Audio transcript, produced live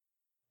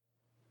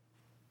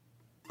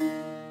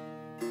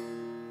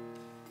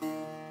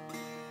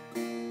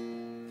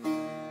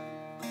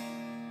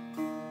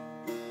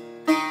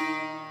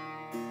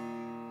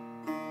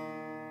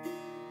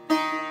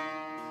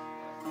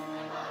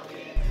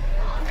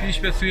پیش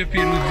به سوی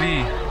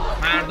پیروزی.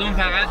 مردم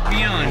فقط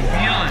بیان مردم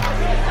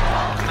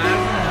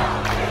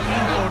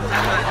این فرصت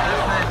رو از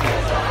دست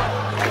ندید.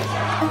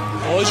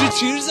 آجی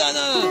تیر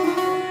زدن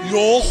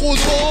یا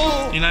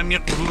خدا. اینم یه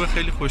غروب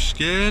خیلی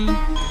خوشگل.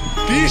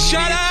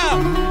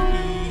 بیشرف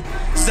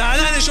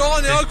زدنش آقا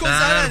نگاه کن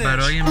زدنش.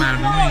 برای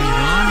مردم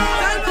ایران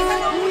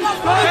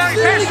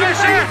پیش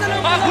بشه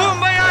آخون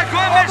باید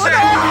کن بشه.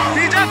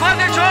 اینجا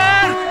پاده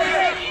 4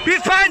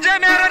 25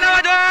 مهر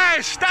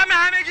 98 دم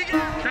همگی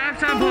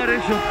کفشم پاره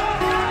شد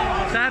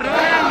در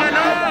راه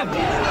انقلاب.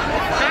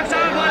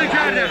 کفشم پاره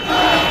کرده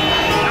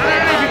در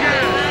دیگه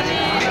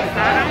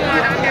سرم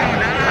اومدم بیرون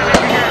در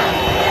دیگه.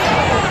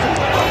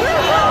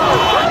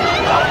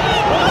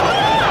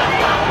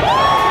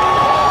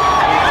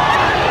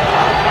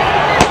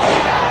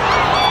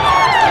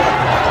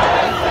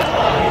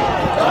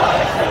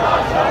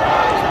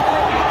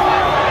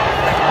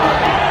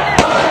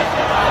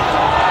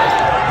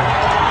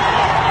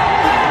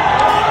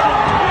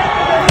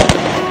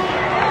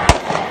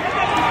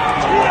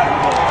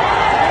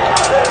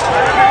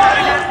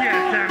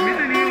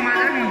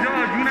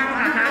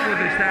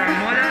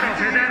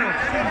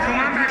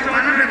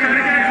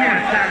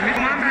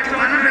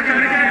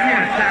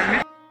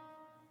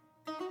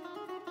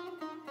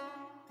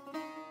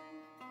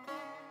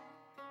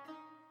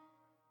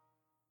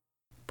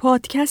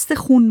 پادکست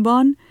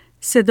خونبان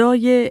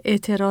صدای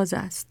اعتراض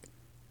است.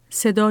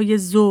 صدای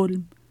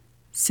ظلم،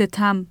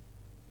 ستم،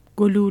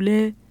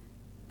 گلوله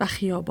و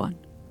خیابان.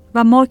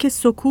 و ما که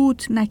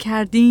سکوت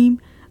نکردیم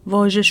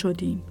واژه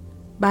شدیم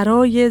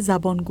برای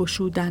زبان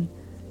گشودن.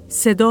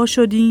 صدا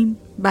شدیم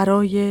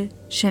برای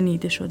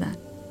شنیده شدن.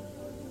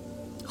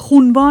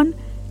 خونبان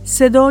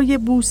صدای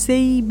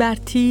بوسه‌ای بر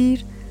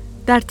تیر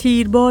در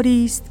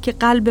تیرباری است که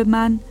قلب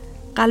من،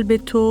 قلب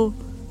تو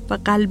و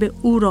قلب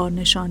او را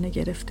نشانه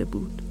گرفته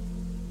بود.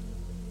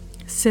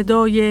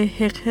 صدای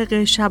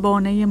حقحق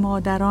شبانه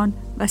مادران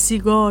و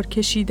سیگار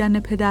کشیدن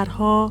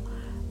پدرها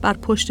بر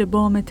پشت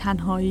بام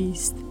تنهایی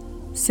است.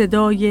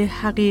 صدای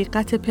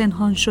حقیقت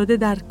پنهان شده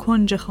در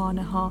کنج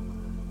خانه ها.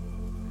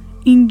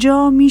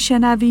 اینجا می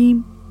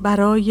شنویم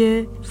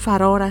برای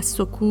فرار از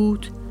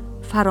سکوت،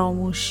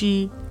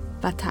 فراموشی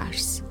و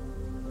ترس.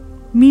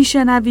 می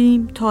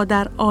شنویم تا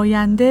در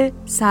آینده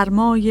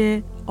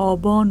سرمای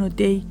آبان و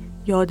دی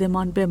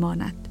یادمان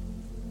بماند.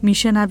 می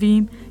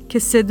شنویم که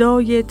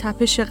صدای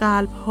تپش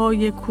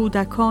قلب‌های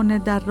کودکان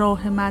در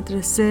راه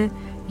مدرسه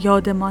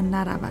یادمان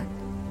نرود.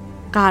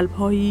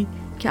 قلب‌هایی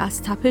که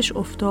از تپش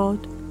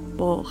افتاد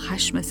با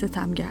خشم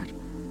ستمگر.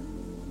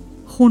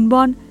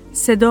 خونبان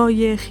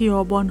صدای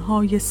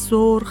خیابان‌های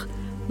سرخ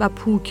و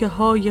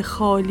پوکه‌های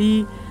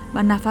خالی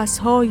و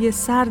نفس‌های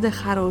سرد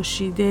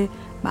خراشیده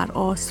بر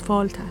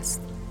آسفالت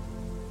است.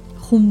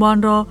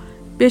 خونبان را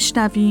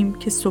بشنویم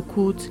که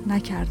سکوت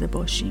نکرده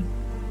باشیم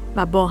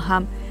و با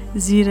هم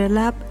زیر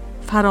لب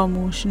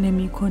فراموش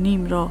نمی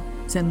کنیم را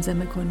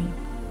زمزمه کنیم.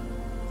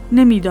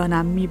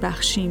 نمیدانم می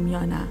بخشیم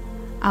یا نه،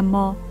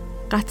 اما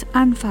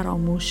قطعاً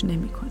فراموش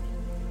نمی کنیم.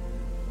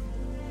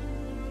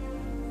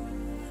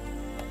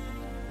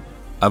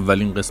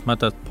 اولین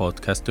قسمت از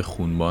پادکست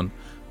خونبان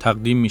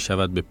تقدیم می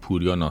شود به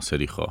پوریا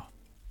ناصری خواه.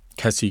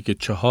 کسی که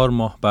 4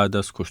 ماه بعد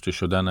از کشته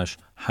شدنش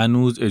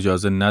هنوز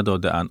اجازه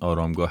نداده ان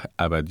آرامگاه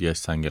ابدیش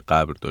سنگ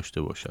قبر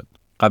داشته باشد.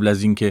 قبل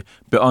از اینکه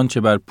به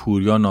آنچه بر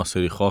پوریا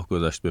ناصری خواه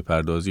گذشت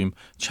بپردازیم،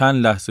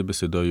 چند لحظه به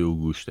صدای او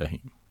گوش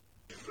دهیم.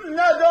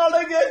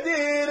 ندالگ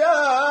دیرم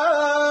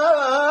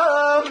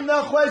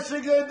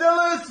نخوشگ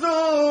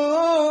دلسوز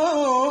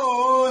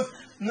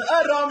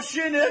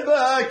نرامشین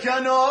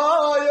بکن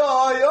آی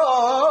آی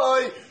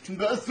آی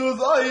بسوز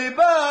آی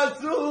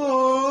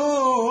بسوز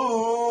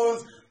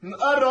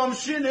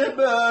نرامشین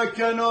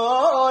بکن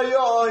آی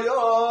آی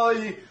آی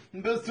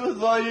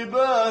بسوز آی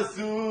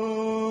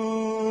بسوز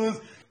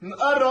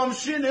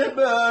نرامشین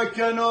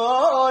بکن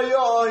آی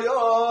آی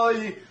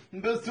آی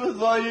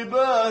بسوز آی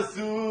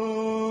بسوز.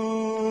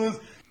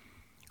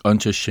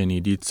 آنچه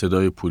شنیدید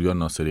صدای پوریا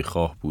ناصری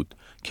خواه بود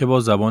که با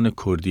زبان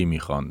کردی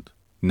می‌خواند: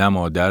 نه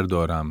مادر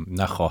دارم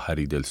نه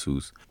خواهری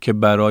دلسوز که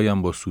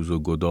برایم با سوز و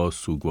گداز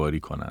سوگواری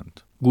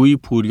کنند. گویی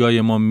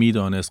پوریای ما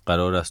میدانست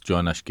قرار است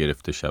جانش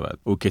گرفته شود.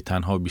 او که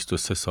تنها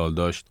 23 سال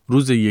داشت،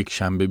 روز یک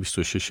شنبه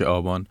 26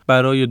 آبان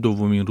برای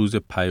دومین روز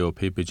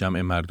پیاپی به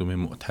جمع مردم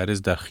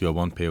معترض در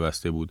خیابان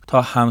پیوسته بود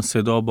تا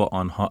همصدا با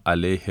آنها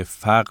علیه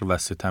فقر و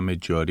ستم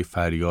جاری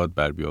فریاد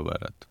بر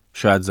بیاورد.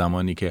 شاید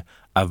زمانی که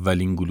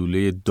اولین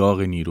گلوله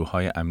داغ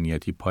نیروهای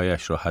امنیتی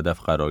پایش را هدف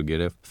قرار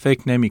گرفت،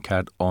 فکر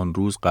نمی‌کرد آن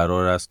روز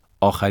قرار است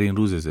آخرین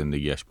روز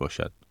زندگیش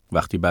باشد.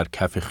 وقتی بر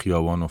کف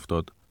خیابان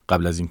افتاد،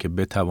 قبل از اینکه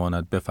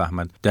بتواند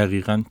بفهمد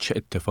دقیقاً چه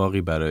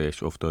اتفاقی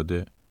برایش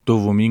افتاده،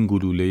 دومین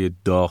گلوله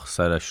داغ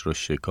سرش را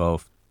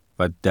شکافت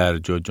و در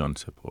جا جان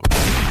سپرد.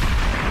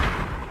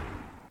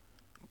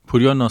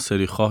 پوریا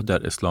ناصری خواه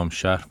در اسلام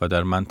شهر و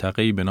در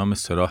منطقه‌ای به نام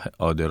سراح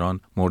آدران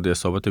مورد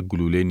اصابت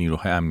گلوله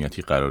نیروهای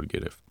امنیتی قرار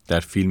گرفت. در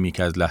فیلمی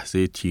که از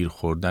لحظه تیر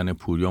خوردن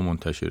پوریا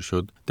منتشر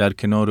شد، در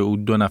کنار او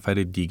 2 نفر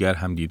دیگر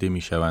هم دیده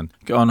می‌شوند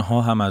که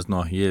آنها هم از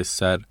ناحیه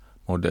سر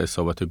مورد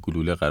اصابت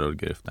گلوله قرار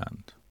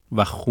گرفتند.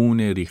 و خون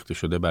ریخته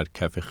شده بر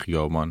کف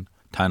خیابان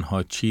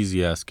تنها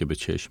چیزی است که به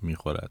چشم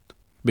می‌خورد.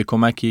 به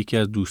کمک یکی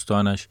از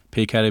دوستانش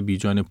پیکر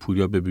بیجان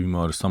پوریا به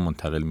بیمارستان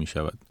منتقل می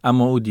شود،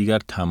 اما او دیگر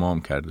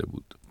تمام کرده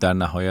بود. در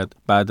نهایت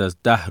بعد از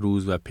 10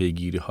 روز و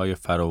پیگیری‌های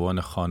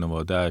فراوان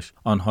خانواده‌اش،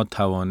 آنها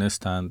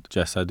توانستند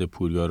جسد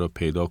پوریا را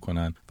پیدا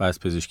کنند و از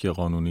پزشکی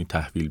قانونی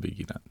تحویل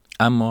بگیرند.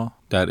 اما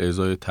در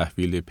ازای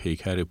تحویل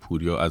پیکر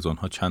پوریا از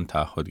آنها چند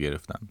تعهد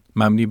گرفتند،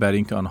 مبنی بر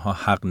اینکه آنها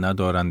حق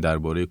ندارند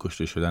درباره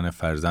کشته شدن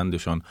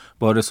فرزندشان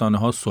با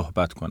رسانه‌ها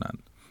صحبت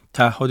کنند.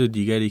 تعهد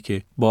دیگری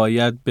که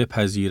باید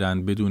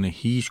بپذیرند بدون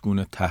هیچ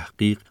گونه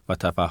تحقیق و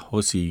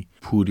تفحصی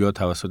پوریا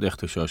توسط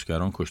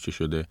اغتشاشگران کشته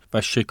شده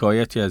و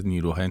شکایتی از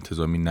نیروهای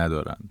انتظامی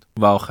ندارند.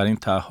 و آخرین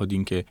تعهد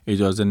این که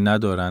اجازه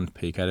ندارند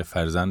پیکر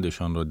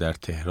فرزندشان را در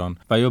تهران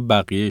و یا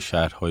بقیه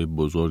شهرهای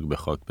بزرگ به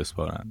خاک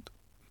بسپارند.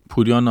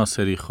 پوریا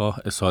ناصری خواه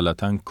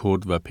اصالتاً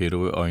کرد و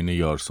پیرو آیین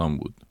یارسان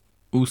بود.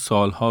 او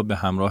سالها به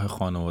همراه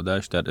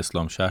خانواده‌اش در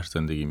اسلام شهر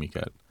زندگی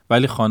می‌کرد.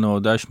 ولی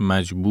خانواده‌اش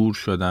مجبور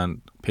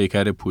شدند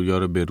پیکر پوریا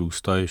را به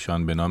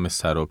روستایشان به نام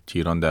سراب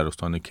تیران در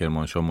استان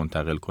کرمانشاه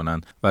منتقل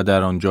کنند و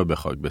در آنجا به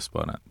خاک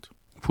بسپارند.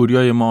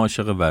 پوریای ما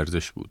عاشق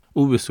ورزش بود.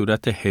 او به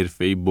صورت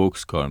حرفه‌ای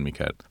بوکس کار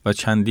می‌کرد و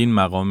چندین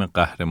مقام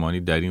قهرمانی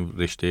در این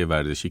رشته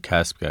ورزشی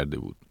کسب کرده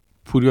بود.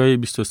 پوریای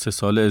 23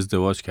 ساله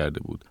ازدواج کرده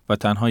بود و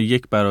تنها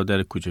یک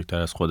برادر کوچکتر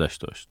از خودش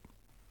داشت.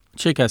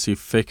 چه کسی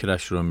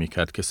فکرش رو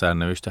میکرد که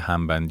سرنوشت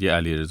همبندی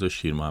علیرضا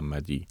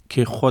شیرمحمدی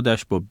که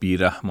خودش با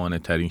بیرحمانه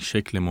ترین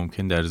شکل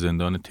ممکن در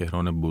زندان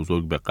تهران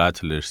بزرگ به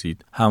قتل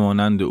رسید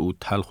همانند او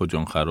تلخ و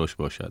جانخراش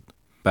باشد؟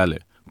 بله،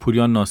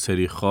 پوریا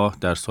ناصری خواه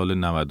در سال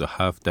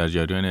 97 در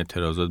جریان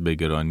اعتراضات به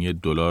گرانی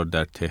دلار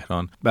در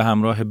تهران به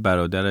همراه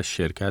برادرش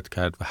شرکت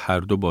کرد و هر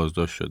دو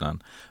بازداشت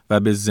شدند و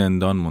به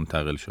زندان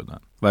منتقل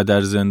شدند و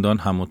در زندان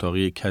هم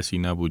اتاقی کسی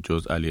نبود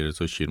جز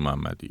علیرضا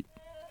شیرمحمدی.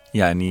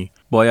 یعنی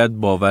باید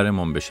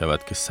باورمان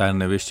بشود که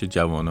سرنوشت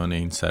جوانان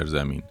این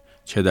سرزمین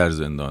چه در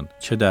زندان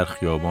چه در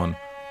خیابان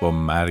با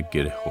مرگ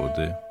گره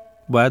خورده.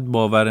 باید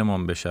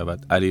باورمان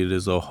بشود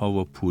علیرضاها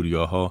و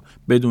پوریاها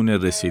بدون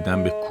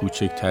رسیدن به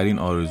کوچکترین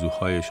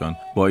آرزوهایشان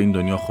با این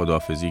دنیا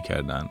خداحافظی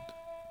کردند.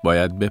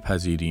 باید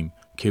بپذیریم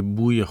که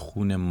بوی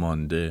خون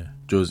مانده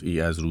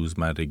جزئی از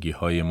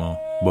روزمرگی‌های ما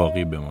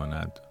باقی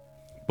بماند.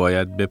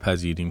 باید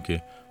بپذیریم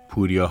که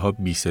پوریاها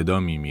بی صدا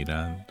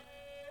می‌میرند.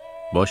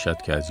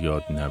 باشد که از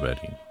یاد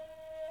نبریم.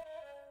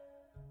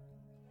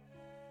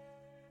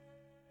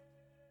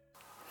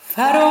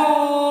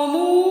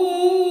 فراموش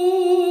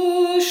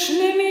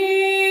نمی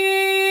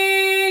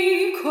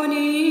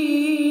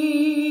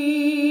کنیم،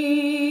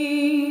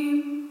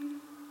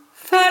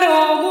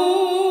 فراموش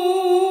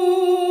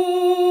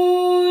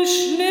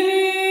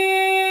نمی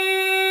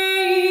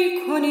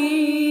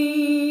کنیم،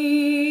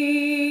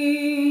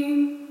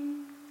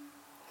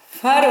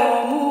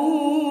 فراموش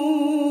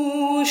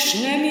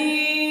نمی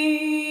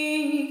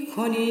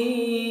کنیم،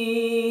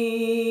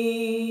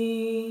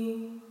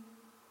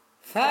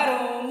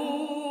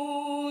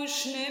 فراموش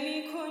نمی